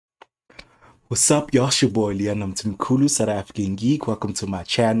What's up, y'all? Your boy Leon Kulu, s.a.geek. Welcome to my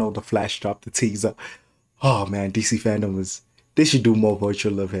channel. The Flash dropped the teaser. Oh man, DC fandom is. They should do more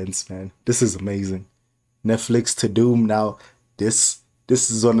virtual events, man. This is amazing. Netflix to Doom now. This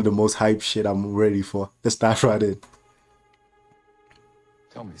is one of the most hype shit I'm ready for. Let's dive right in.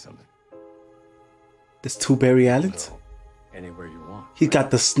 Tell me something. This two Barry Allens. So, anywhere you want. He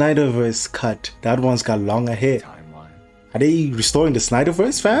got the Snyderverse cut. That one's got longer hair. Timeline. Are they restoring the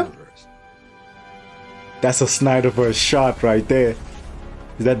Snyderverse, fam? Universe. That's a Snyderverse shot right there.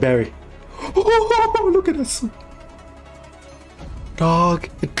 Is that Barry? Oh, look at this. Dog,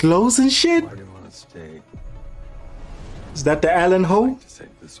 it glows and shit. Why do you want to stay? Is that the Allen Ho? To save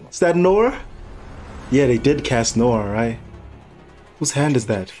this one. Is that Nora? Yeah, they did cast Nora, right? Whose hand is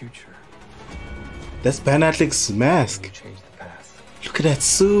that? Future. That's Ben Affleck's mask. Change the past. Look at that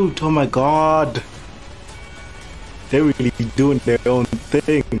suit. Oh my god. They're really doing their own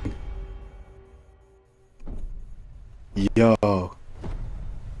thing. Yo.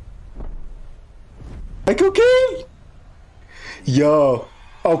 Like, okay. Yo.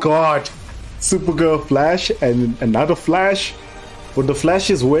 Oh god. Supergirl Flash and another Flash. But the Flash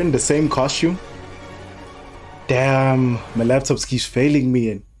is wearing the same costume. Damn. My laptop keeps failing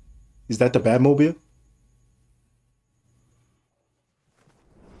me. And is that the Batmobile?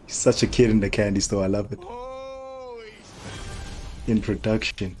 He's such a kid in the candy store. I love it.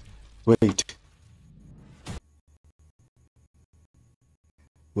 Introduction. Wait.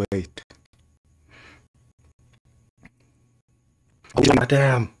 Wait. Oh,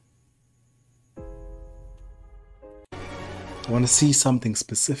 damn. I want to see something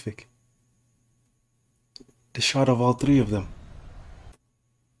specific. The shot of all three of them.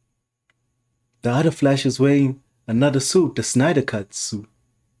 The other Flash is wearing another suit, the Snyder Cut suit.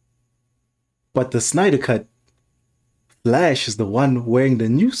 But the Snyder Cut Flash is the one wearing the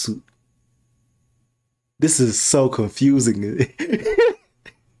new suit. This is so confusing.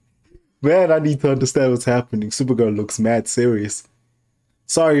 Man, I need to understand what's happening. Supergirl looks mad serious.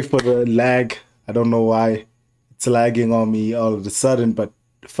 Sorry for the lag. I don't know why it's lagging on me all of a sudden, but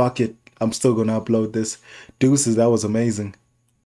fuck it. I'm still gonna upload this. Deuces, that was amazing.